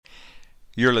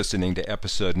You're listening to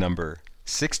episode number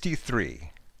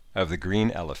 63 of The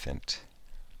Green Elephant.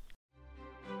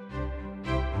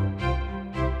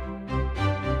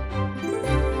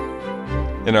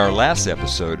 In our last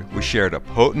episode, we shared a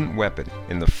potent weapon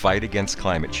in the fight against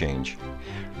climate change.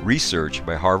 Research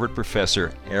by Harvard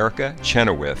professor Erica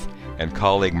Chenoweth and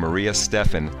colleague Maria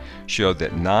Stephan showed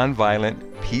that nonviolent,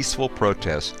 peaceful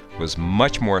protest was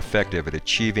much more effective at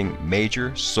achieving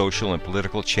major social and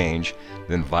political change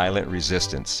than violent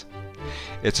resistance.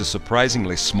 It's a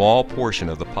surprisingly small portion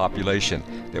of the population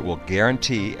that will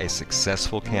guarantee a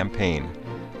successful campaign,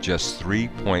 just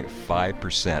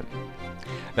 3.5%.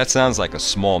 That sounds like a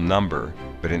small number,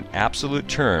 but in absolute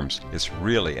terms, it's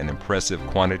really an impressive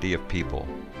quantity of people.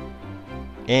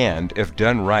 And if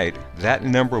done right, that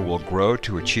number will grow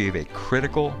to achieve a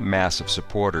critical mass of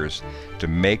supporters to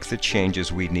make the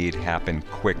changes we need happen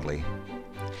quickly.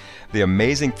 The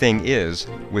amazing thing is,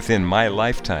 within my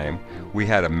lifetime, we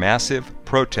had a massive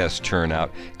protest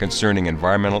turnout concerning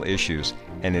environmental issues,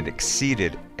 and it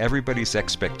exceeded everybody's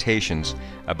expectations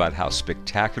about how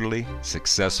spectacularly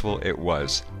successful it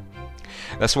was.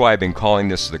 That's why I've been calling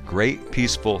this the Great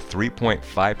Peaceful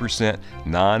 3.5%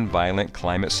 Nonviolent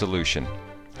Climate Solution.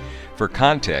 For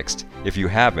context, if you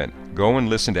haven't, go and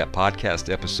listen to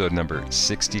podcast episode number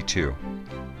 62.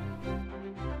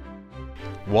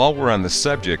 While we're on the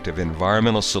subject of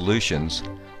environmental solutions,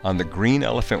 on the Green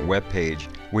Elephant webpage,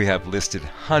 we have listed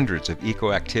hundreds of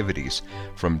eco-activities,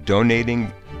 from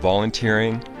donating,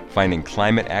 volunteering, finding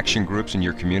climate action groups in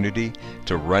your community,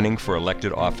 to running for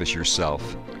elected office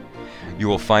yourself. You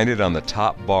will find it on the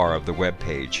top bar of the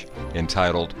webpage,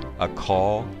 entitled A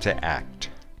Call to Act.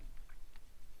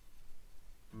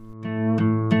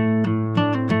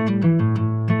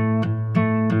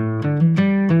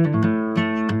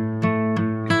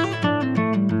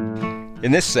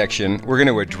 In this section, we're going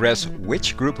to address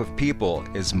which group of people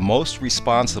is most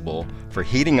responsible for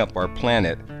heating up our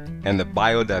planet and the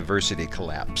biodiversity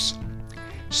collapse.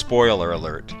 Spoiler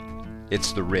alert,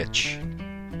 it's the rich.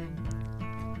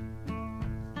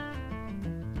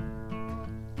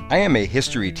 I am a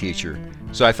history teacher,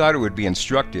 so I thought it would be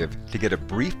instructive to get a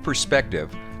brief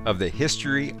perspective of the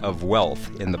history of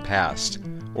wealth in the past,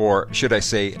 or should I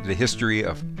say, the history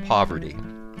of poverty.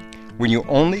 When you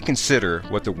only consider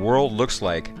what the world looks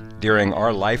like during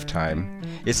our lifetime,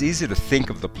 it's easy to think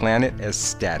of the planet as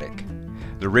static.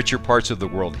 The richer parts of the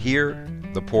world here,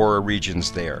 the poorer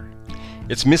regions there.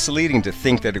 It's misleading to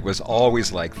think that it was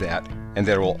always like that, and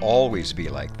that it will always be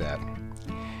like that.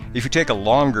 If you take a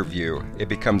longer view, it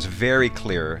becomes very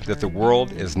clear that the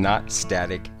world is not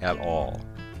static at all.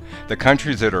 The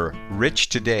countries that are rich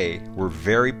today were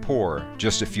very poor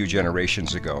just a few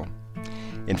generations ago.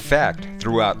 In fact,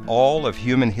 throughout all of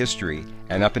human history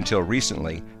and up until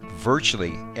recently,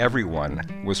 virtually everyone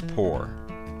was poor.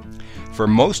 For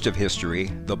most of history,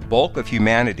 the bulk of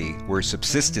humanity were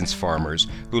subsistence farmers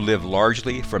who lived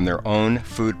largely from their own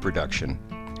food production.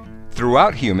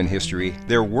 Throughout human history,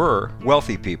 there were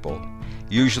wealthy people,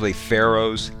 usually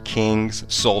pharaohs, kings,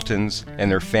 sultans,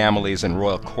 and their families and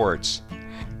royal courts.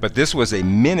 But this was a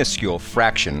minuscule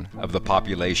fraction of the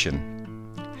population.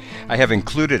 I have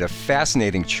included a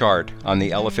fascinating chart on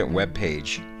the Elephant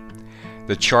webpage.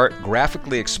 The chart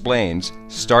graphically explains,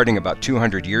 starting about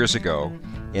 200 years ago,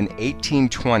 in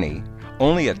 1820,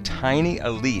 only a tiny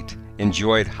elite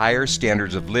enjoyed higher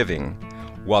standards of living,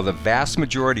 while the vast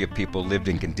majority of people lived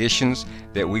in conditions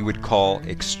that we would call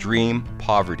extreme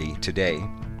poverty today.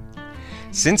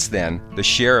 Since then, the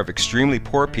share of extremely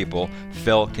poor people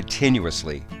fell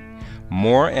continuously.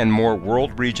 More and more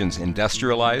world regions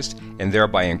industrialized and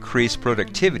thereby increased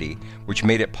productivity, which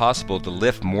made it possible to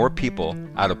lift more people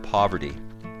out of poverty.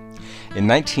 In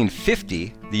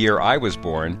 1950, the year I was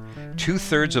born,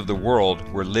 2/3 of the world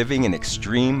were living in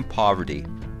extreme poverty.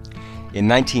 In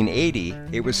 1980,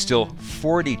 it was still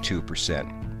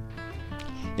 42%.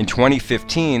 In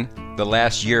 2015, the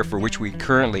last year for which we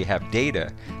currently have data,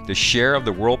 the share of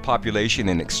the world population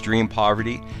in extreme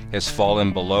poverty has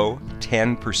fallen below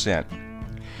 10%.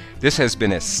 This has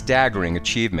been a staggering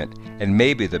achievement, and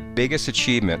maybe the biggest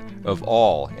achievement of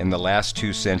all in the last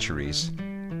 2 centuries.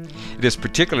 It is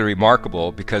particularly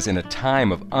remarkable because in a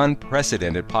time of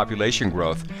unprecedented population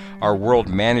growth, our world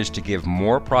managed to give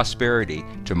more prosperity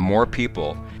to more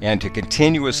people and to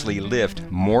continuously lift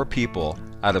more people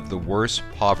out of the worst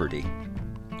poverty.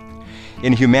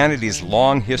 In humanity's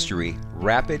long history,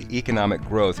 rapid economic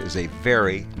growth is a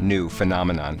very new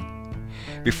phenomenon.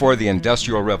 Before the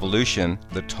Industrial Revolution,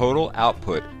 the total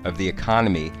output of the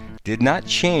economy did not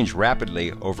change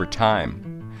rapidly over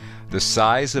time. The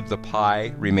size of the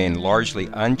pie remained largely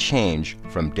unchanged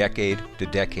from decade to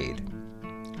decade.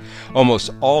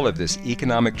 Almost all of this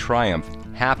economic triumph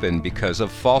happened because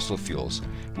of fossil fuels,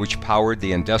 which powered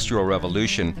the Industrial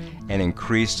Revolution and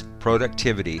increased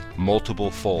productivity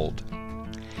multiple-fold.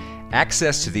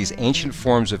 Access to these ancient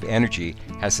forms of energy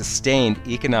has sustained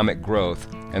economic growth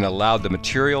and allowed the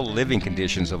material living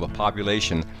conditions of a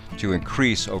population to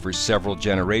increase over several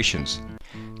generations.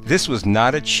 This was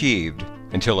not achieved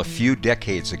until a few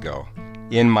decades ago,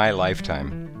 in my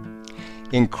lifetime.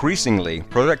 Increasingly,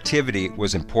 productivity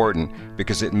was important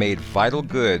because it made vital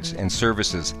goods and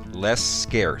services less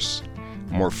scarce,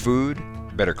 more food,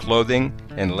 better clothing,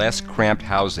 and less cramped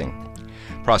housing.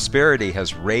 Prosperity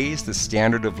has raised the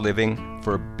standard of living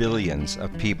for billions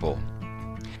of people.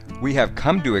 We have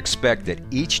come to expect that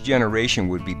each generation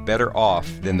would be better off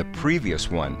than the previous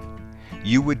one.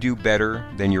 You would do better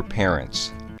than your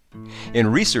parents. In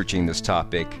researching this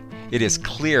topic, it is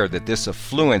clear that this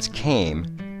affluence came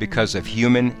because of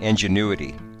human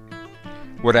ingenuity.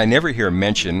 What I never hear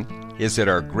mentioned is that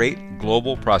our great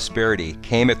global prosperity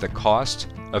came at the cost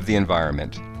of the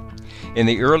environment. In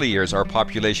the early years, our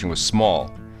population was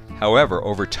small. However,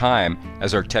 over time,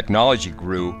 as our technology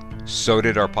grew, so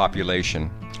did our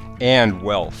population and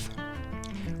wealth.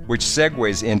 Which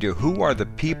segues into who are the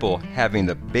people having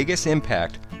the biggest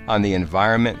impact on the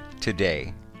environment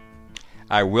today.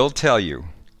 I will tell you,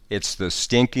 it's the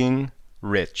stinking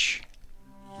rich.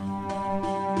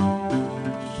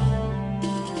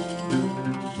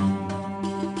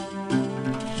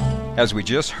 As we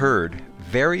just heard,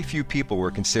 very few people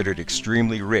were considered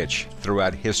extremely rich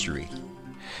throughout history.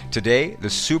 Today, the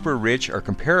super rich are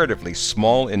comparatively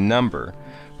small in number,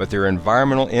 but their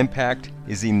environmental impact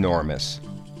is enormous.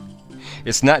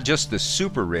 It's not just the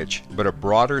super rich, but a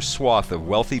broader swath of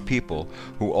wealthy people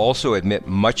who also emit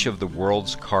much of the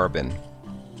world's carbon.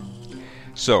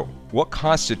 So, what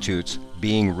constitutes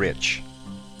being rich?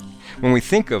 When we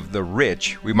think of the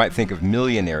rich, we might think of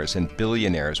millionaires and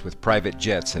billionaires with private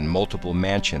jets and multiple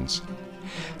mansions.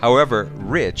 However,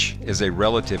 rich is a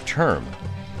relative term,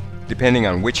 depending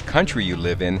on which country you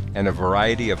live in and a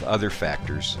variety of other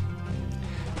factors.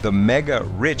 The mega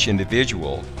rich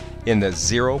individual in the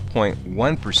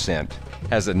 0.1%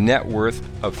 has a net worth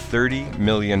of $30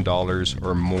 million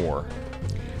or more.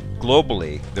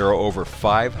 Globally, there are over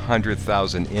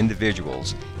 500,000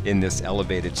 individuals in this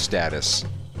elevated status.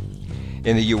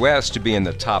 In the U.S., to be in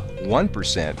the top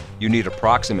 1%, you need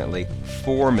approximately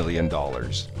 $4 million.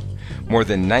 More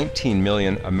than 19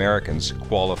 million Americans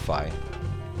qualify.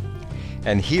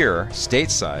 And here,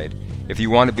 stateside, if you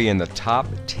want to be in the top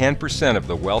 10% of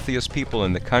the wealthiest people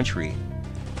in the country,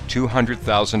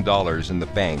 $200,000 in the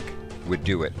bank would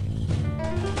do it.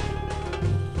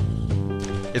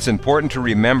 It's important to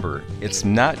remember, it's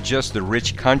not just the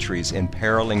rich countries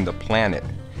imperiling the planet,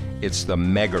 it's the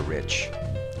mega-rich.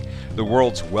 The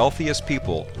world's wealthiest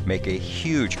people make a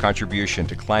huge contribution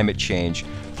to climate change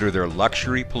through their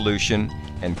luxury pollution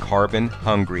and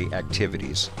carbon-hungry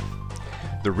activities.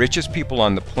 The richest people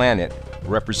on the planet,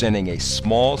 representing a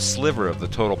small sliver of the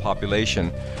total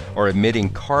population, are emitting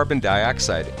carbon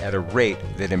dioxide at a rate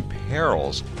that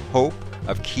imperils hope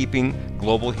of keeping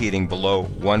global heating below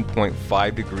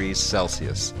 1.5 degrees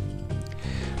Celsius.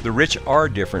 The rich are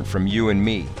different from you and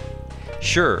me.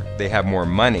 Sure, they have more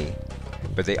money,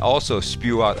 but they also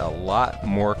spew out a lot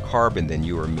more carbon than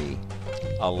you or me.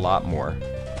 A lot more.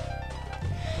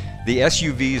 The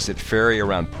SUVs that ferry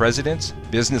around presidents,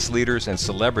 business leaders, and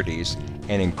celebrities,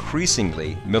 and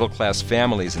increasingly middle-class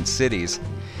families and cities,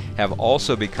 have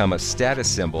also become a status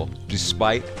symbol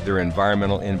despite their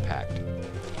environmental impact.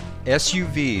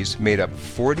 SUVs made up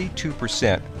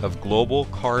 42% of global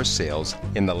car sales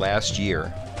in the last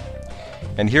year.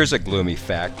 And here's a gloomy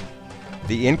fact.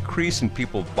 The increase in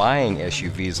people buying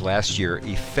SUVs last year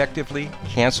effectively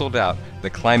canceled out the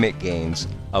climate gains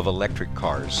of electric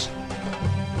cars.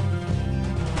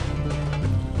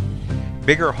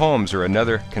 Bigger homes are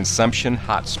another consumption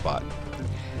hotspot.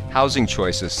 Housing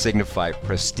choices signify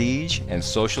prestige and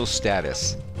social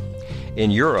status. In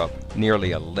Europe, nearly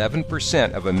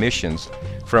 11% of emissions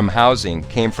from housing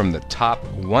came from the top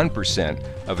 1%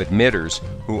 of emitters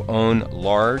who own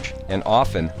large and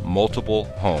often multiple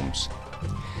homes.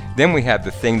 Then we have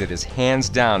the thing that is hands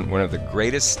down one of the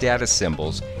greatest status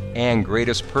symbols and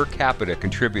greatest per capita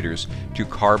contributors to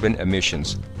carbon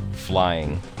emissions: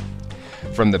 flying.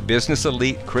 From the business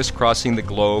elite crisscrossing the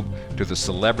globe to the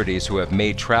celebrities who have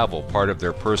made travel part of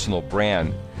their personal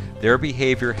brand, their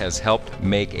behavior has helped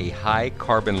make a high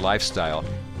carbon lifestyle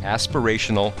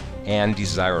aspirational and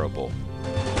desirable.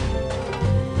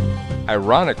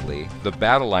 Ironically, the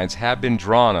battle lines have been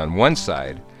drawn on one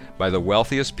side by the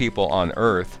wealthiest people on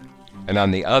Earth and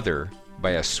on the other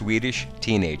by a Swedish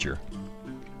teenager.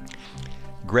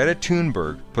 Greta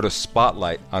Thunberg put a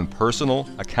spotlight on personal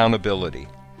accountability.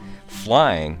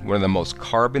 Flying, one of the most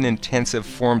carbon-intensive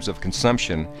forms of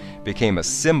consumption, became a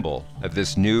symbol of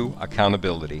this new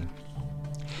accountability.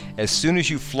 As soon as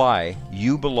you fly,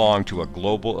 you belong to a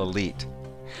global elite.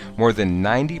 More than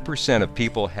 90% of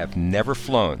people have never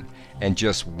flown, and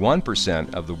just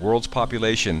 1% of the world's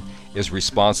population is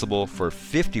responsible for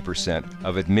 50%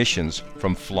 of emissions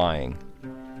from flying.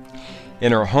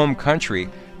 In her home country,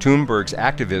 Thunberg's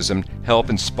activism helped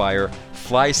inspire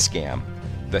flyskam,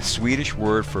 the Swedish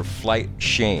word for flight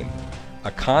shame,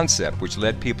 a concept which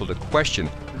led people to question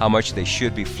how much they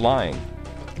should be flying.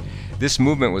 This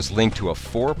movement was linked to a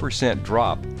 4%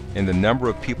 drop in the number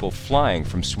of people flying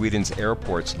from Sweden's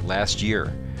airports last year,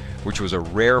 which was a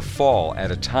rare fall at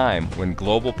a time when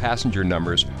global passenger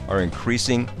numbers are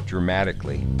increasing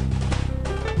dramatically.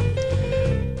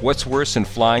 What's worse than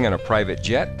flying on a private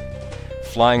jet?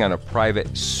 Flying on a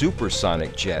private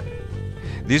supersonic jet.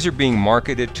 These are being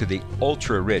marketed to the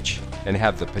ultra-rich and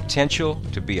have the potential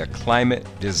to be a climate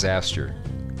disaster.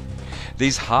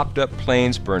 These hopped-up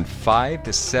planes burn 5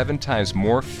 to 7 times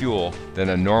more fuel than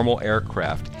a normal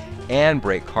aircraft and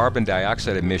break carbon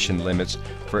dioxide emission limits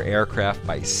for aircraft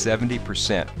by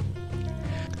 70%.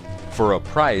 For a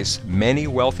price many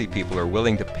wealthy people are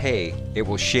willing to pay, it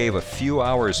will shave a few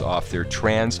hours off their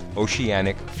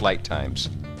transoceanic flight times.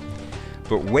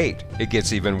 But wait, it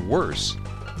gets even worse.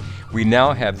 We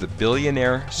now have the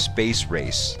billionaire space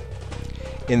race.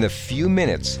 In the few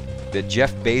minutes that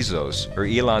Jeff Bezos or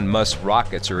Elon Musk's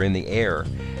rockets are in the air,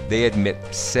 they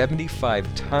emit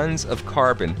 75 tons of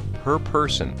carbon per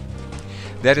person.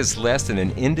 That is less than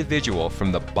an individual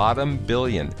from the bottom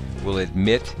billion will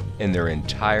emit in their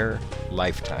entire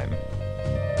lifetime.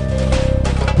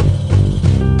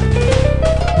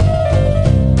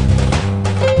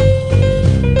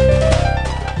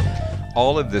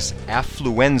 All of this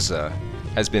affluenza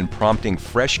has been prompting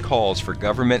fresh calls for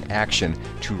government action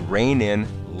to rein in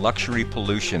luxury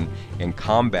pollution and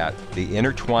combat the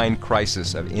intertwined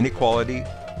crisis of inequality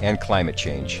and climate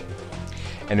change.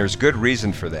 And there's good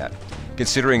reason for that,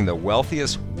 considering the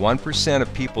wealthiest 1%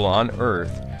 of people on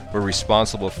Earth were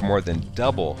responsible for more than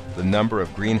double the number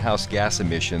of greenhouse gas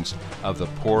emissions of the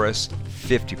poorest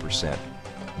 50%.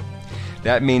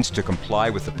 That means to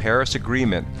comply with the Paris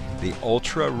Agreement, the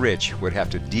ultra-rich would have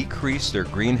to decrease their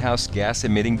greenhouse gas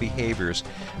emitting behaviors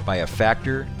by a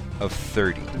factor of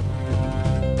 30.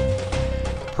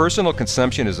 Personal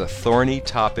consumption is a thorny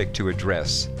topic to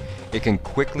address. It can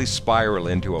quickly spiral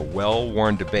into a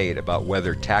well-worn debate about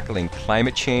whether tackling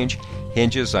climate change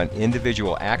hinges on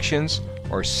individual actions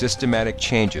or systematic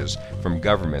changes from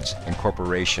governments and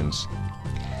corporations.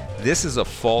 This is a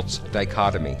false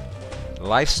dichotomy.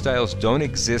 Lifestyles don't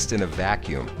exist in a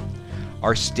vacuum.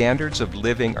 Our standards of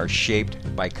living are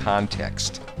shaped by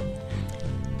context.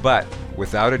 But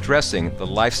without addressing the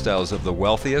lifestyles of the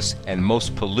wealthiest and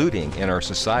most polluting in our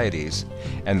societies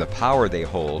and the power they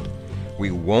hold,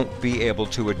 we won't be able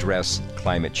to address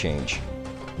climate change.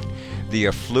 The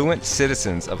affluent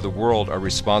citizens of the world are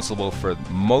responsible for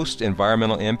most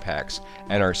environmental impacts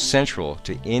and are central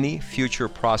to any future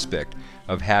prospect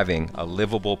of having a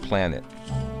livable planet.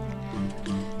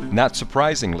 Not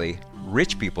surprisingly,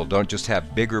 rich people don't just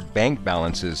have bigger bank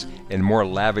balances and more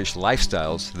lavish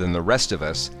lifestyles than the rest of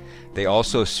us, they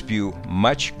also spew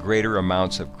much greater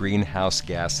amounts of greenhouse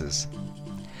gases.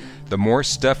 The more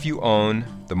stuff you own,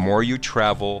 the more you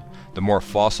travel, the more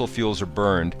fossil fuels are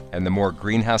burned, and the more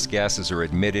greenhouse gases are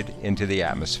emitted into the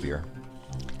atmosphere.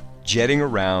 Jetting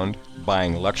around,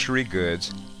 buying luxury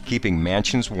goods, keeping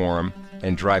mansions warm,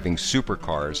 and driving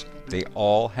supercars, they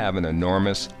all have an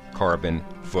enormous carbon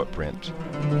footprint.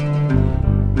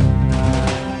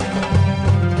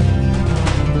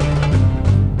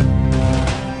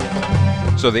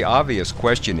 So the obvious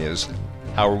question is,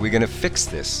 how are we going to fix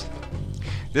this?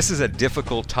 This is a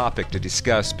difficult topic to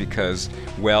discuss because,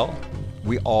 well,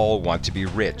 we all want to be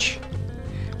rich.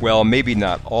 Well, maybe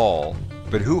not all,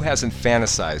 but who hasn't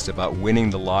fantasized about winning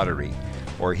the lottery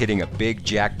or hitting a big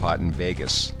jackpot in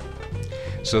Vegas?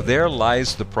 So there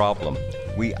lies the problem.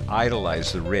 We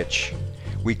idolize the rich.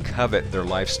 We covet their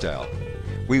lifestyle.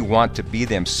 We want to be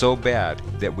them so bad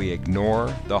that we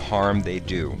ignore the harm they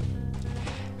do.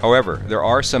 However, there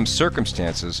are some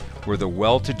circumstances where the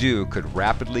well-to-do could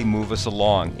rapidly move us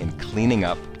along in cleaning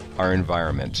up our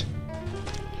environment.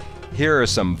 Here are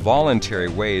some voluntary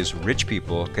ways rich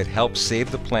people could help save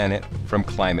the planet from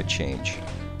climate change.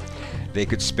 They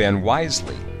could spend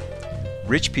wisely.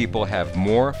 Rich people have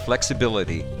more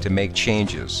flexibility to make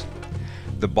changes.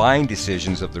 The buying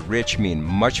decisions of the rich mean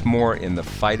much more in the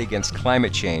fight against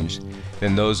climate change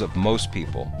than those of most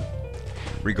people.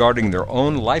 Regarding their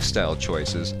own lifestyle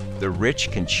choices, the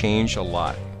rich can change a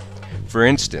lot. For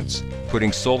instance,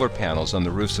 putting solar panels on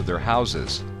the roofs of their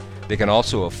houses. They can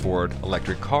also afford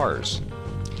electric cars.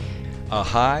 A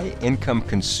high-income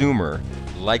consumer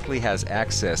likely has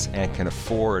access and can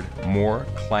afford more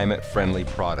climate-friendly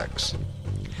products.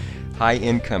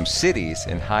 High-income cities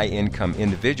and high-income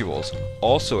individuals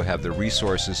also have the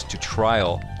resources to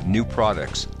trial new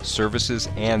products, services,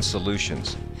 and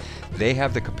solutions. They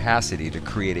have the capacity to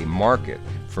create a market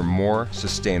for more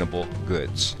sustainable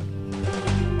goods.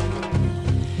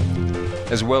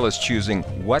 As well as choosing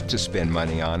what to spend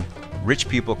money on, rich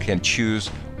people can choose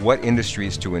what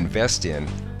industries to invest in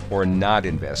or not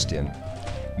invest in.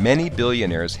 Many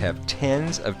billionaires have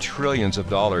tens of trillions of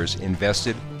dollars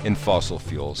invested in fossil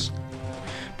fuels.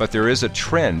 But there is a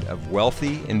trend of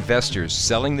wealthy investors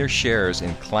selling their shares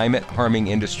in climate-harming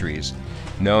industries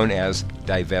known as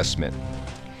divestment.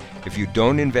 If you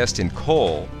don't invest in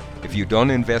coal, if you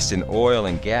don't invest in oil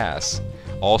and gas,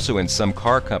 also in some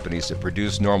car companies that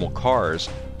produce normal cars,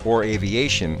 or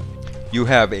aviation, you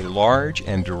have a large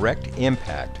and direct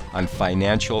impact on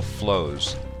financial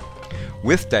flows.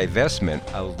 With divestment,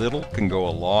 a little can go a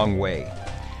long way.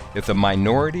 If the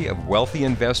minority of wealthy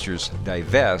investors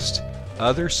divest,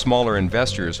 other smaller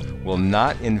investors will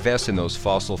not invest in those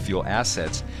fossil fuel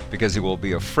assets because they will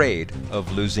be afraid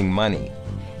of losing money,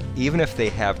 even if they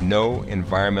have no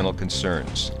environmental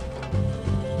concerns.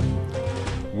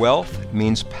 Wealth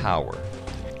means power.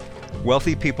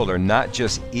 Wealthy people are not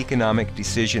just economic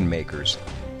decision makers.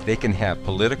 They can have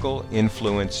political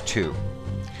influence too.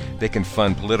 They can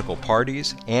fund political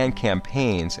parties and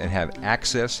campaigns and have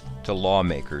access to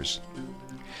lawmakers.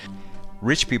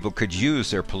 Rich people could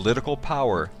use their political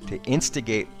power to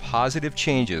instigate positive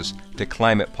changes to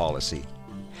climate policy.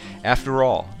 After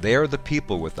all, they are the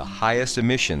people with the highest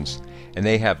emissions, and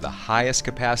they have the highest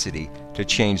capacity to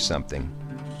change something.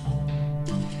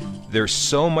 There's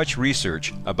so much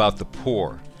research about the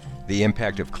poor, the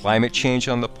impact of climate change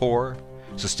on the poor,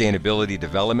 sustainability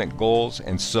development goals,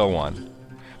 and so on.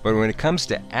 But when it comes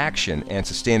to action and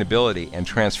sustainability and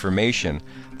transformation,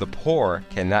 the poor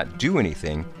cannot do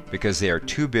anything because they are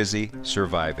too busy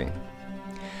surviving.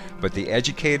 But the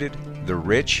educated, the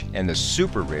rich, and the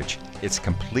super rich, it's a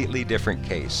completely different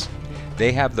case.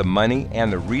 They have the money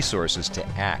and the resources to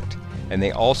act, and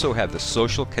they also have the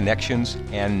social connections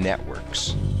and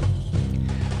networks.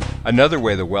 Another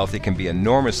way the wealthy can be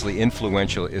enormously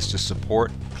influential is to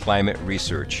support climate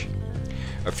research.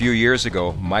 A few years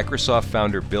ago, Microsoft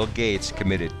founder Bill Gates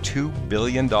committed $2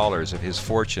 billion of his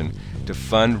fortune to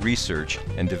fund research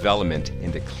and development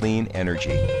into clean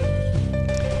energy.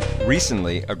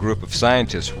 Recently, a group of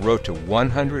scientists wrote to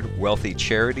 100 wealthy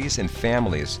charities and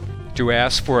families to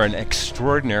ask for an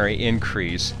extraordinary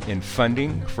increase in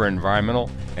funding for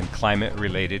environmental and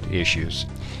climate-related issues.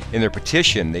 In their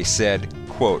petition, they said,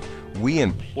 quote, "We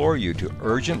implore you to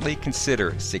urgently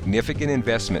consider significant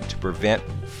investment to prevent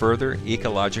further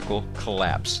ecological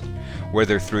collapse,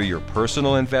 whether through your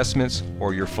personal investments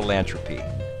or your philanthropy,"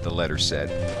 the letter said.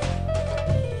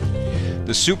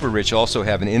 The super rich also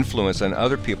have an influence on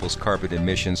other people's carbon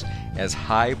emissions as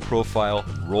high-profile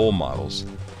role models.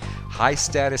 High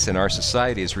status in our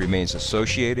societies remains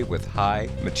associated with high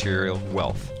material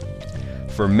wealth.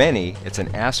 For many, it's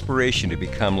an aspiration to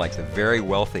become like the very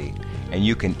wealthy, and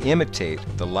you can imitate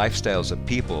the lifestyles of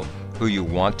people who you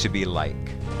want to be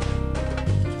like.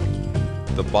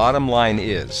 The bottom line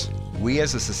is, we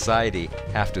as a society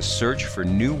have to search for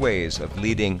new ways of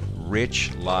leading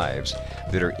rich lives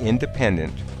that are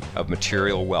independent of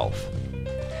material wealth.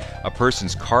 A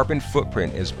person's carbon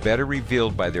footprint is better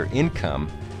revealed by their income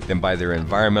than by their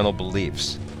environmental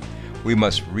beliefs. We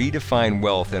must redefine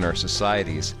wealth in our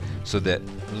societies so that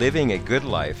living a good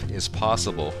life is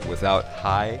possible without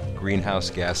high greenhouse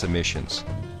gas emissions.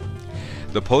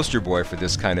 The poster boy for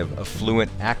this kind of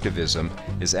affluent activism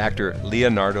is actor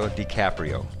Leonardo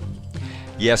DiCaprio.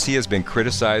 Yes, he has been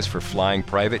criticized for flying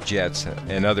private jets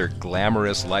and other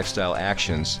glamorous lifestyle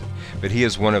actions, but he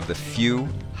is one of the few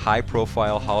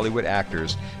high-profile Hollywood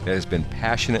actors that has been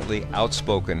passionately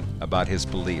outspoken about his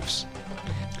beliefs.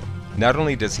 Not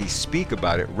only does he speak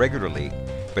about it regularly,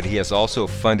 but he has also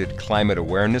funded climate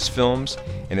awareness films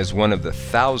and is one of the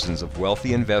thousands of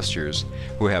wealthy investors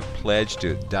who have pledged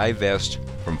to divest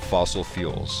from fossil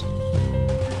fuels.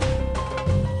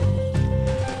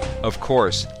 Of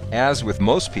course, as with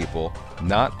most people,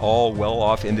 not all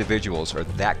well-off individuals are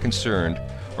that concerned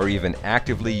or even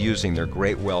actively using their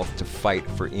great wealth to fight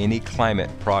for any climate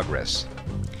progress.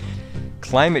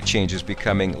 Climate change is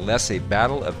becoming less a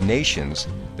battle of nations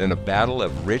than a battle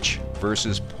of rich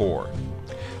versus poor.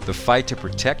 the fight to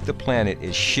protect the planet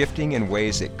is shifting in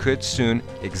ways that could soon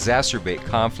exacerbate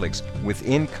conflicts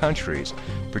within countries,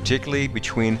 particularly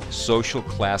between social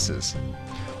classes,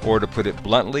 or to put it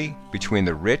bluntly, between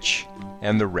the rich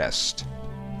and the rest.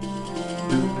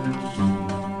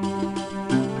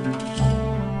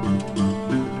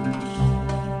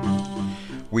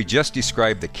 We just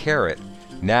described the carrot.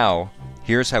 Now,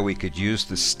 here's how we could use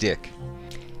the stick.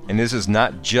 And this is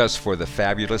not just for the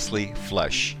fabulously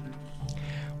flush.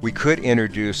 We could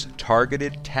introduce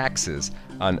targeted taxes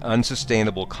on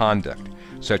unsustainable conduct,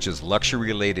 such as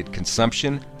luxury-related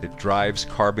consumption that drives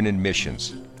carbon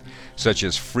emissions, such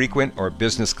as frequent or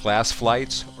business class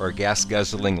flights or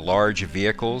gas-guzzling large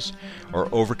vehicles or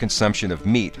overconsumption of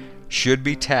meat should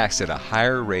be taxed at a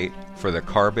higher rate for the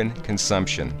carbon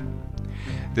consumption.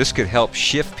 This could help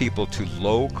shift people to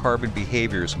low carbon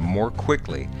behaviors more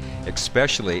quickly,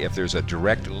 especially if there's a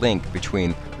direct link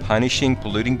between punishing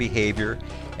polluting behavior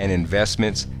and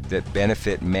investments that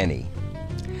benefit many.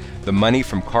 The money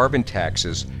from carbon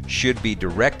taxes should be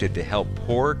directed to help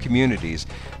poor communities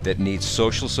that need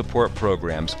social support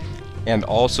programs, and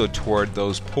also toward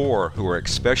those poor who are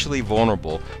especially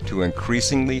vulnerable to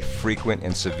increasingly frequent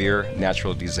and severe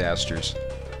natural disasters.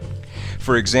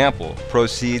 For example,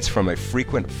 proceeds from a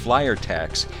frequent flyer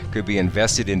tax could be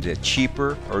invested into a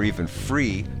cheaper or even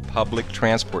free public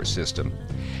transport system,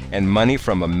 and money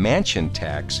from a mansion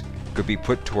tax could be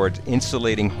put towards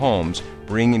insulating homes,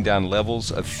 bringing down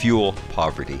levels of fuel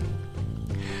poverty.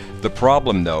 The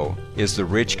problem, though, is the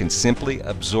rich can simply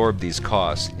absorb these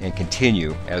costs and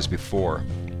continue as before.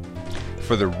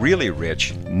 For the really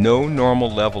rich, no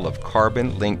normal level of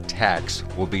carbon-linked tax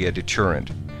will be a deterrent.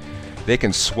 They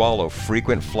can swallow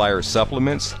frequent flyer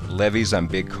supplements, levies on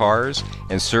big cars,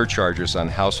 and surcharges on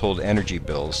household energy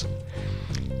bills.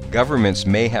 Governments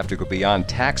may have to go beyond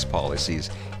tax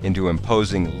policies into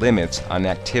imposing limits on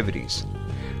activities.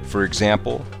 For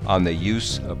example, on the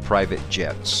use of private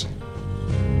jets.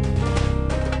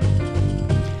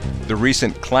 The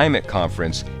recent climate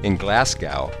conference in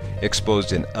Glasgow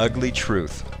exposed an ugly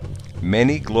truth.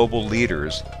 Many global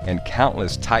leaders and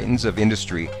countless titans of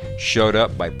industry showed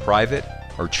up by private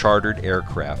or chartered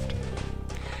aircraft.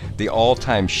 The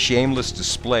all-time shameless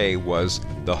display was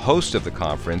the host of the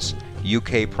conference,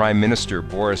 UK Prime Minister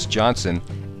Boris Johnson,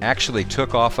 actually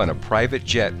took off on a private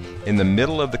jet in the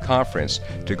middle of the conference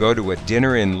to go to a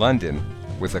dinner in London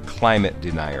with a climate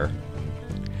denier.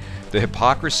 The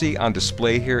hypocrisy on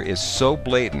display here is so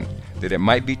blatant that it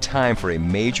might be time for a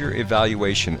major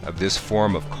evaluation of this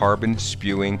form of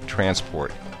carbon-spewing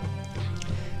transport.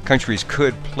 Countries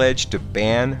could pledge to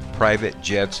ban private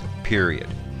jets, period.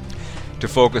 To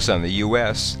focus on the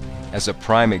U.S., as a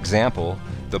prime example,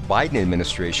 the Biden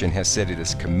administration has said it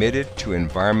is committed to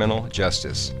environmental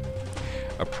justice.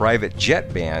 A private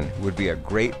jet ban would be a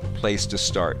great place to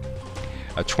start.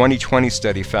 A 2020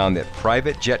 study found that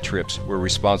private jet trips were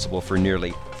responsible for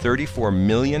nearly 34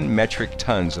 million metric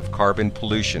tons of carbon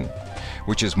pollution,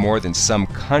 which is more than some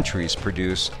countries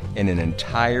produce in an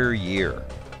entire year.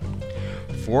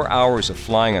 4 hours of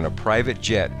flying on a private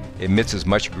jet emits as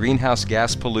much greenhouse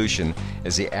gas pollution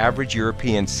as the average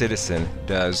European citizen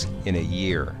does in a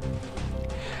year.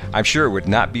 I'm sure it would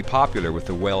not be popular with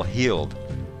the well-heeled,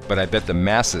 but I bet the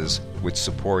masses would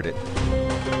support it.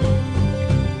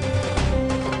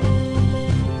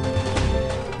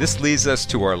 This leads us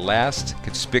to our last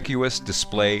conspicuous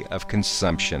display of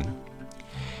consumption.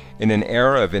 In an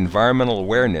era of environmental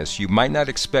awareness, you might not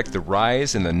expect the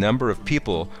rise in the number of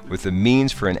people with the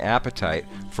means for an appetite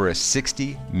for a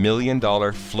 $60 million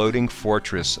floating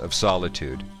fortress of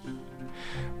solitude.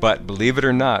 But believe it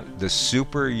or not, the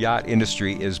super yacht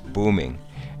industry is booming,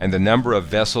 and the number of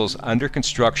vessels under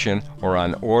construction or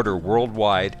on order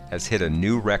worldwide has hit a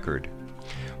new record.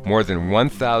 More than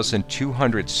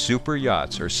 1,200 super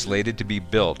yachts are slated to be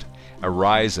built, a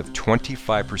rise of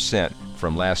 25%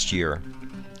 from last year.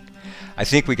 I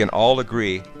think we can all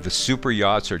agree the super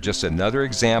yachts are just another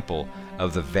example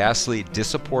of the vastly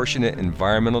disproportionate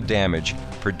environmental damage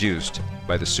produced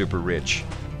by the super rich.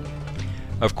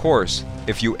 Of course,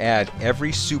 if you add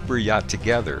every super yacht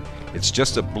together, it's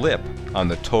just a blip on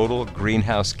the total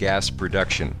greenhouse gas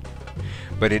production.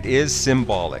 But it is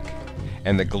symbolic,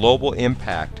 and the global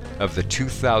impact of the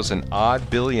 2,000-odd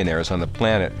billionaires on the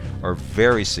planet are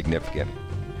very significant.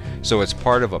 So it's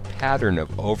part of a pattern of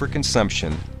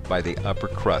overconsumption by the upper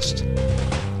crust.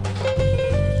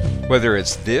 Whether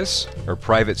it's this, or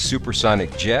private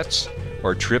supersonic jets,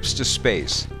 or trips to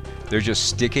space, they're just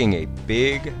sticking a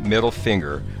big middle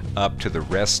finger up to the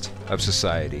rest of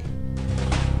society.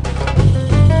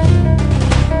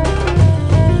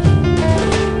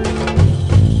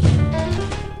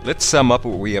 Let's sum up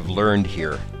what we have learned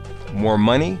here. More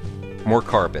money, more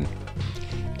carbon.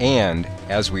 And,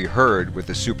 as we heard with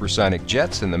the supersonic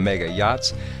jets and the mega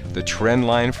yachts, the trend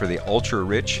line for the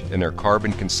ultra-rich in their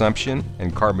carbon consumption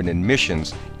and carbon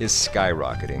emissions is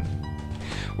skyrocketing.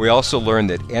 We also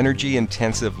learned that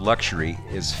energy-intensive luxury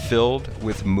is filled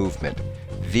with movement,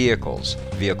 vehicles,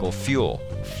 vehicle fuel,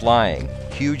 flying,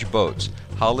 huge boats,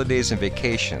 holidays and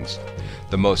vacations.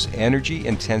 The most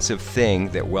energy-intensive thing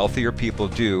that wealthier people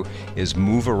do is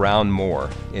move around more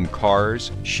in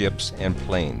cars, ships, and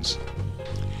planes.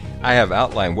 I have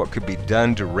outlined what could be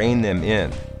done to rein them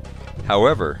in.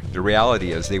 However, the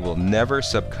reality is they will never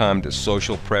succumb to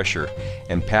social pressure,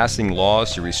 and passing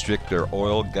laws to restrict their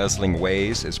oil-guzzling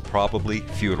ways is probably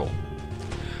futile.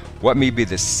 What may be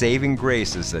the saving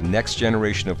grace is the next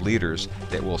generation of leaders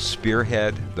that will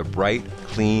spearhead the bright,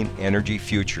 clean energy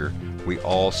future we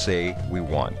all say we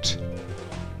want.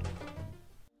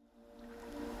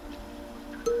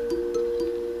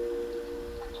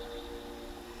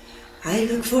 I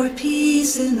look for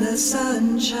peace in the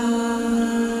sunshine.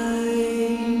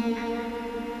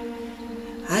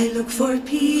 I look for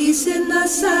peace in the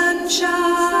sunshine.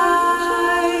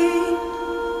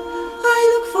 I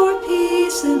look for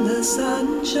peace in the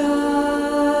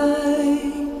sunshine.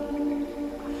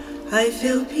 I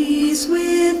feel peace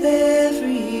with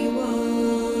everyone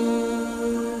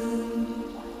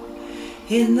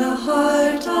in the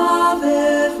heart of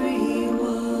everyone.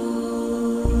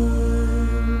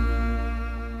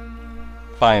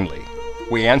 Finally,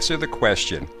 we answer the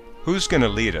question, who's going to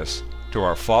lead us to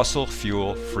our fossil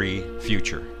fuel-free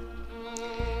future?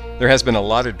 There has been a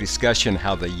lot of discussion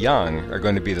how the young are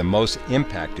going to be the most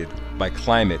impacted by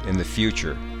climate in the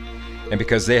future. And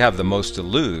because they have the most to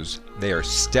lose, they are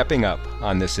stepping up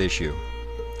on this issue.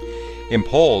 In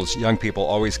polls, young people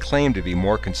always claim to be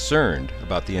more concerned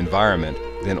about the environment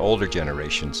than older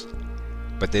generations,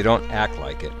 but they don't act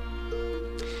like it.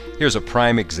 Here's a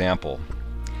prime example.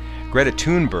 Greta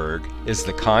Thunberg is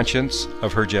the conscience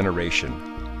of her generation,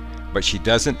 but she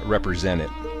doesn't represent it.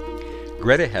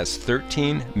 Greta has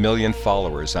 13 million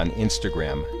followers on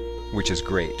Instagram, which is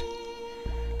great.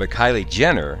 But Kylie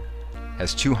Jenner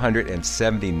has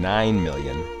 279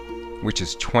 million, which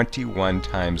is 21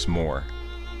 times more.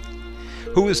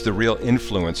 Who is the real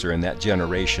influencer in that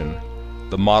generation?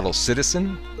 The model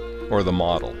citizen or the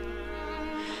model?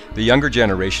 The younger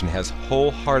generation has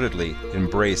wholeheartedly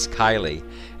embraced Kylie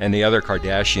and the other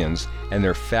Kardashians and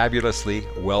their fabulously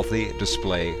wealthy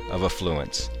display of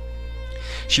affluence.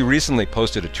 She recently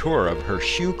posted a tour of her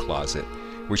shoe closet,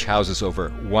 which houses over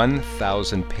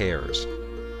 1,000 pairs.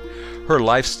 Her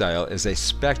lifestyle is a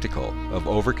spectacle of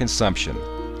overconsumption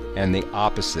and the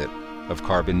opposite of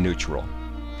carbon neutral.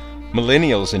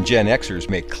 Millennials and Gen Xers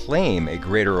may claim a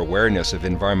greater awareness of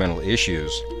environmental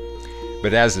issues,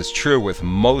 but as is true with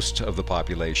most of the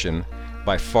population,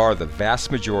 by far the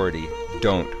vast majority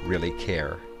don't really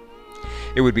care.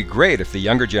 It would be great if the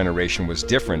younger generation was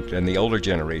different than the older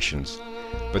generations,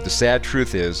 but the sad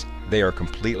truth is they are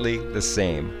completely the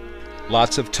same.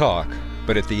 Lots of talk,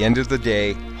 but at the end of the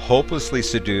day, hopelessly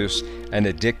seduced and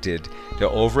addicted to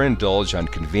overindulge on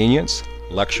convenience,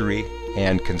 luxury,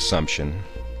 and consumption.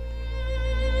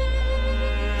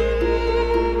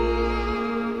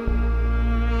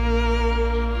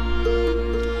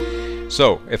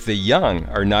 So, if the young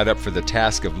are not up for the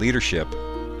task of leadership,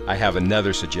 I have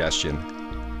another suggestion.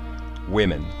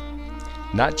 Women.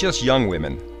 Not just young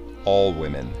women, all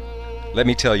women. Let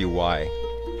me tell you why.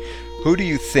 Who do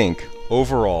you think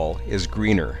overall is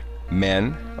greener,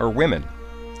 men or women?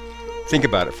 Think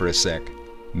about it for a sec.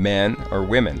 Men or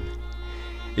women?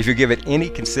 If you give it any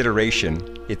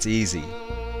consideration, it's easy.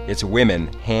 It's women,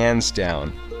 hands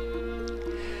down.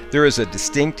 There is a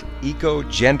distinct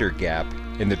eco-gender gap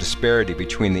in the disparity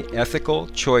between the ethical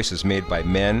choices made by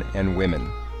men and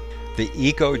women. The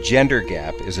eco-gender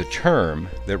gap is a term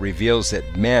that reveals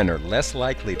that men are less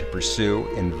likely to pursue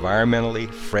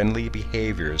environmentally friendly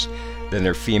behaviors than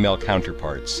their female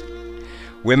counterparts.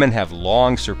 Women have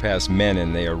long surpassed men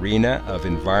in the arena of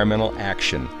environmental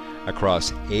action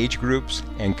across age groups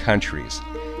and countries.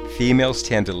 Females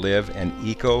tend to live an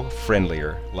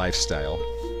eco-friendlier lifestyle.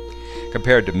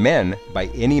 Compared to men, by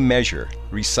any measure,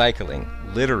 recycling,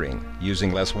 littering,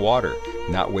 using less water,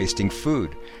 not wasting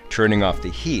food, turning off the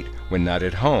heat when not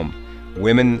at home,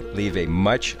 women leave a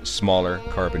much smaller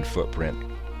carbon footprint.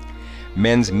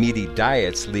 Men's meaty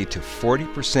diets lead to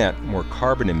 40% more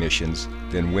carbon emissions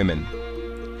than women.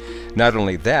 Not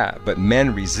only that, but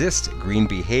men resist green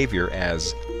behavior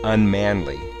as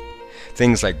unmanly.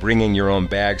 Things like bringing your own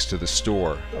bags to the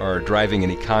store or driving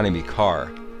an economy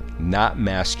car. Not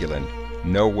masculine.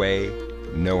 No way,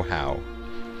 no how.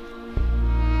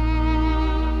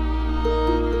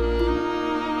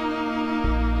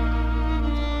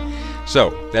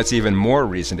 So that's even more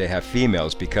reason to have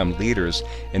females become leaders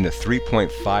in the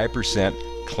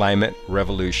 3.5% climate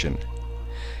revolution.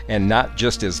 And not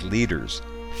just as leaders,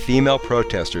 female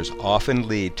protesters often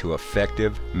lead to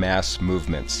effective mass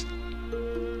movements.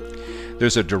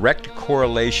 There's a direct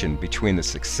correlation between the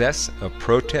success of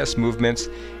protest movements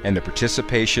and the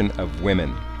participation of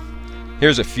women.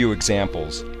 Here's a few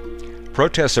examples.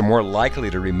 Protests are more likely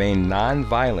to remain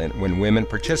nonviolent when women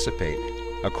participate,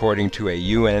 according to a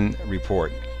UN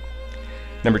report.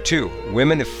 Number 2,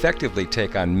 women effectively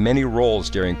take on many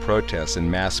roles during protests and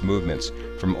mass movements,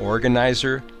 from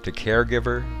organizer to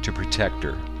caregiver to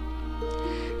protector.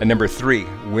 And number 3,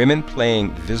 women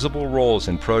playing visible roles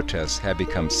in protests have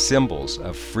become symbols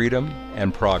of freedom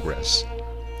and progress.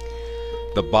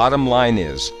 The bottom line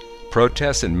is,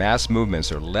 protests and mass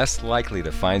movements are less likely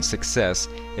to find success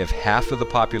if half of the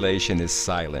population is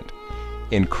silent.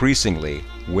 Increasingly,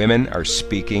 women are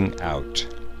speaking out.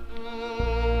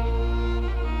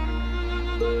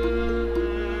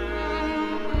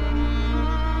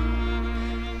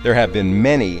 There have been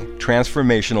many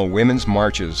transformational women's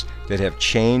marches that have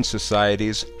changed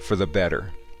societies for the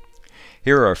better.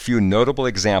 Here are a few notable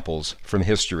examples from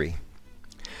history.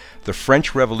 The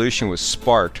French Revolution was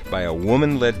sparked by a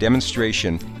woman-led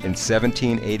demonstration in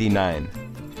 1789.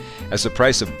 As the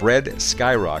price of bread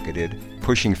skyrocketed,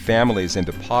 pushing families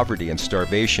into poverty and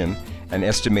starvation, an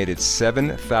estimated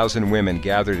 7,000 women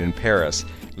gathered in Paris,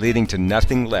 leading to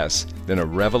nothing less than a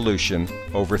revolution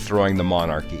overthrowing the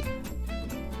monarchy.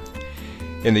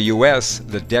 In the U.S.,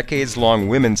 the decades-long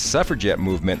women's suffragette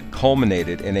movement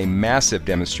culminated in a massive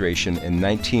demonstration in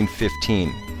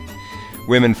 1915.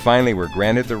 Women finally were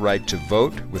granted the right to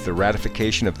vote with the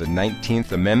ratification of the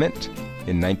 19th Amendment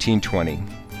in 1920.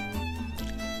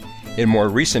 In more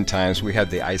recent times, we had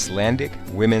the Icelandic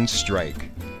women's strike.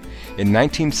 In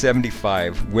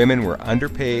 1975, women were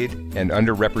underpaid and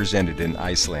underrepresented in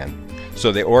Iceland,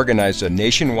 so they organized a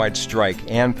nationwide strike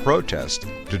and protest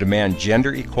to demand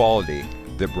gender equality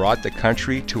that brought the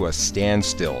country to a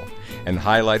standstill and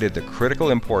highlighted the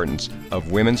critical importance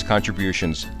of women's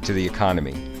contributions to the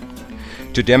economy.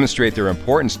 To demonstrate their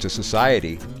importance to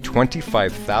society,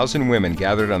 25,000 women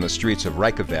gathered on the streets of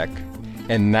Reykjavik,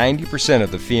 and 90%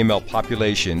 of the female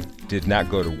population did not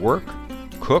go to work,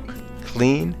 cook,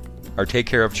 clean, or take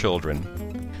care of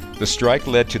children. The strike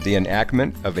led to the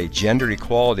enactment of a gender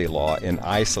equality law in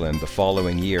Iceland the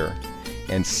following year,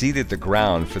 and seeded the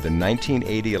ground for the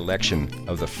 1980 election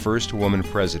of the first woman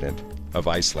president of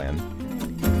Iceland.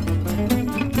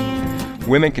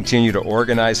 Women continue to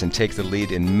organize and take the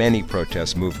lead in many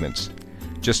protest movements.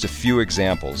 Just a few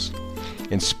examples.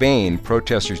 In Spain,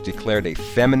 protesters declared a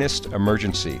feminist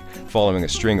emergency following a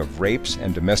string of rapes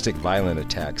and domestic violence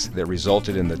attacks that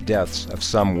resulted in the deaths of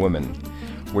some women,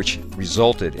 which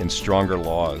resulted in stronger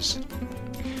laws.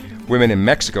 Women in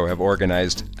Mexico have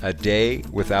organized A Day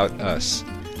Without Us,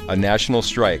 a national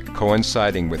strike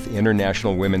coinciding with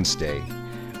International Women's Day.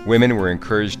 Women were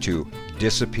encouraged to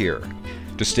disappear,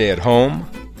 to stay at home,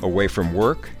 away from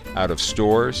work, out of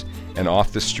stores, and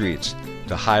off the streets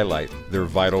to highlight their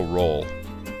vital role.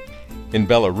 In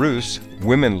Belarus,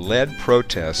 women led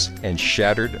protests and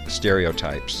shattered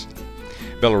stereotypes.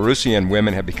 Belarusian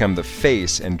women have become the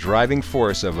face and driving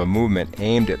force of a movement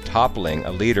aimed at toppling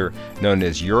a leader known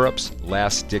as Europe's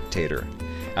last dictator,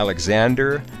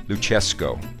 Alexander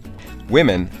Lukashenko.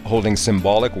 Women holding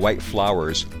symbolic white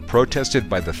flowers protested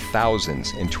by the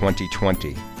thousands in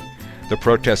 2020. The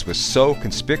protest was so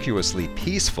conspicuously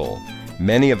peaceful,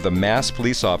 many of the mass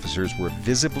police officers were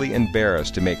visibly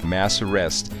embarrassed to make mass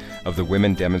arrests of the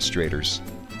women demonstrators.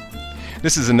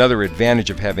 This is another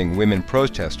advantage of having women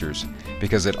protesters,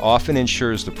 because it often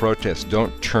ensures the protests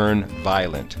don't turn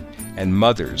violent, and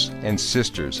mothers and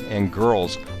sisters and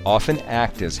girls often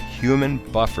act as human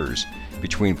buffers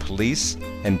between police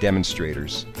and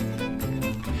demonstrators.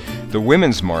 The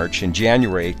Women's March in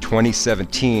January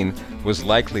 2017 was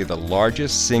likely the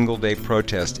largest single-day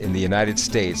protest in the United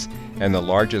States and the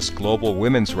largest global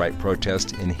women's rights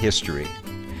protest in history.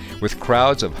 With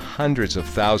crowds of hundreds of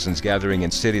thousands gathering in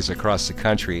cities across the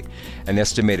country, an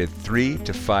estimated 3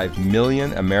 to 5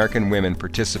 million American women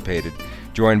participated,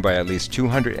 joined by at least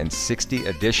 260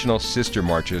 additional sister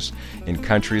marches in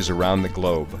countries around the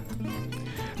globe.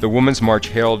 The Women's March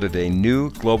heralded a new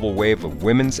global wave of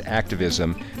women's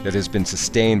activism that has been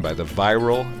sustained by the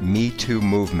viral Me Too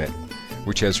movement,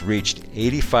 which has reached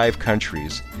 85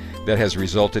 countries, that has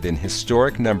resulted in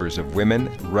historic numbers of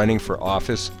women running for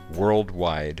office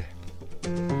worldwide.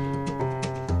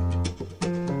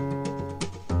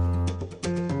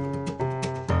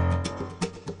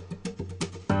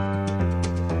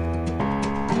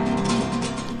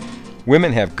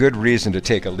 Women have good reason to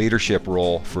take a leadership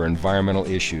role for environmental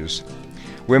issues.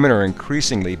 Women are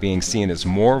increasingly being seen as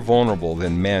more vulnerable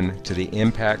than men to the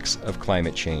impacts of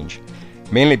climate change,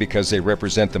 mainly because they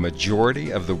represent the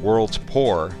majority of the world's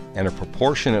poor and are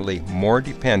proportionately more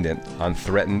dependent on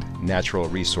threatened natural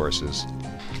resources.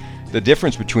 The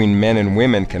difference between men and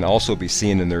women can also be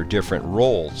seen in their different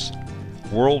roles.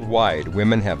 Worldwide,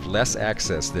 women have less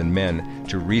access than men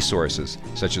to resources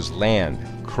such as land,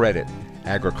 credit,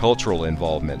 agricultural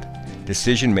involvement,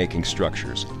 decision-making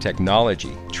structures,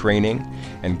 technology, training,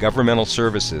 and governmental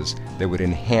services that would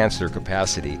enhance their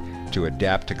capacity to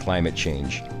adapt to climate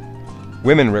change.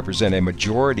 Women represent a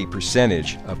majority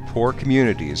percentage of poor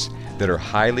communities that are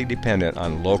highly dependent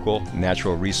on local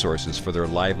natural resources for their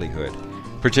livelihood,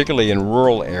 particularly in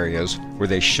rural areas where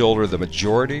they shoulder the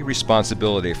majority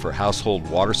responsibility for household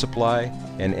water supply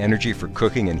and energy for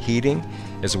cooking and heating,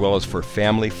 as well as for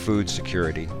family food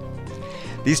security.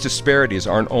 These disparities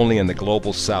aren't only in the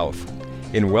global south.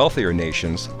 In wealthier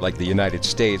nations, like the United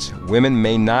States, women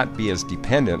may not be as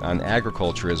dependent on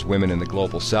agriculture as women in the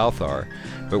global south are,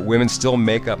 but women still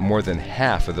make up more than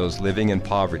half of those living in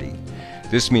poverty.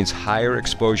 This means higher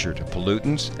exposure to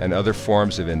pollutants and other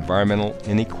forms of environmental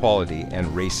inequality and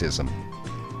racism.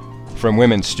 From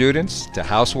women students to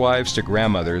housewives to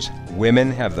grandmothers,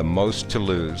 women have the most to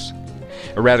lose.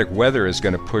 Erratic weather is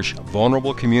going to push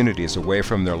vulnerable communities away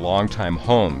from their longtime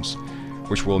homes,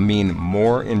 which will mean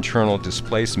more internal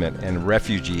displacement and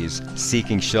refugees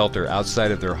seeking shelter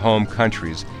outside of their home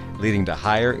countries, leading to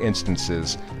higher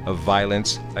instances of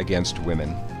violence against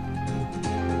women.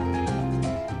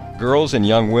 Girls and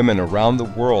young women around the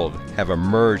world have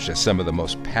emerged as some of the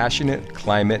most passionate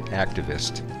climate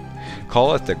activists.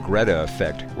 Call it the Greta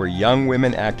effect, where young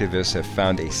women activists have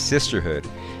found a sisterhood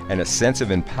and a sense of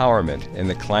empowerment in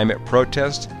the climate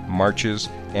protests, marches,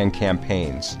 and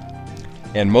campaigns.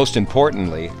 And most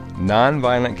importantly,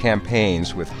 nonviolent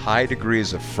campaigns with high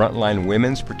degrees of frontline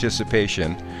women's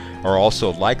participation are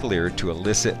also likelier to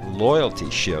elicit loyalty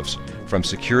shifts from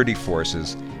security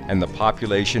forces and the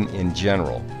population in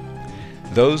general.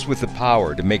 Those with the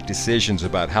power to make decisions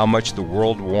about how much the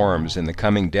world warms in the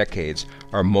coming decades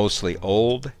are mostly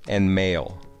old and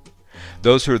male.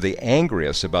 Those who are the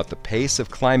angriest about the pace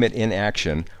of climate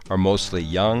inaction are mostly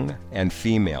young and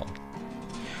female.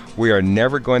 We are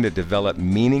never going to develop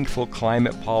meaningful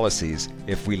climate policies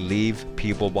if we leave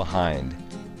people behind,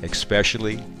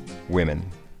 especially women.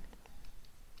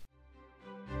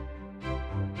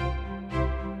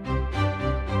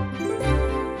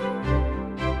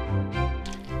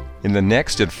 In the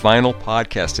next and final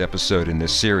podcast episode in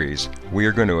this series, we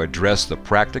are going to address the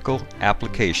practical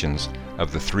applications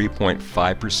of the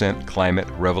 3.5% climate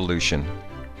revolution.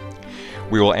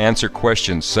 We will answer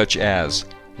questions such as,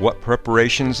 what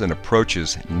preparations and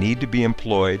approaches need to be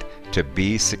employed to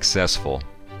be successful?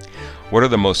 What are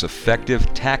the most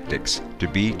effective tactics to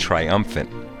be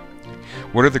triumphant?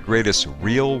 What are the greatest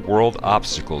real-world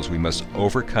obstacles we must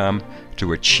overcome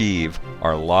to achieve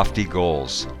our lofty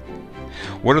goals?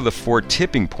 What are the 4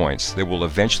 tipping points that will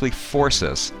eventually force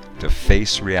us to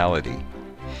face reality?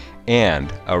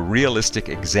 And a realistic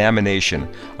examination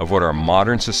of what our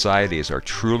modern societies are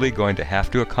truly going to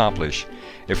have to accomplish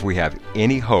if we have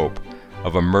any hope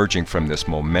of emerging from this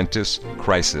momentous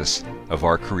crisis of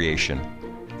our creation.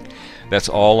 That's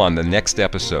all on the next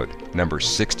episode, number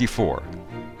 64,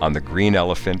 on the green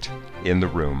elephant in the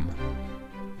room.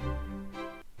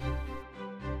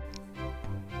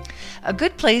 A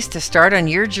good place to start on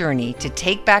your journey to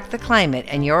take back the climate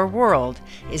and your world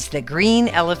is the Green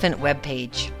Elephant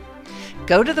webpage.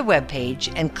 Go to the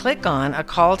webpage and click on a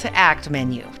Call to Act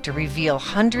menu to reveal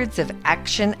hundreds of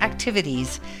action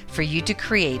activities for you to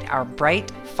create our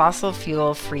bright, fossil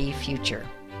fuel-free future.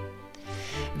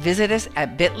 Visit us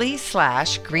at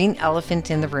bit.ly/Green Elephant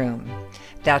in the Room.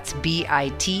 That's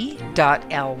bit.ly/Green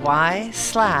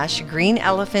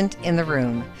Elephant in the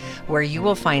Room, where you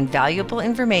will find valuable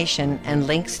information and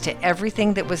links to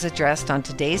everything that was addressed on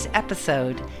today's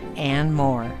episode and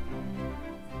more.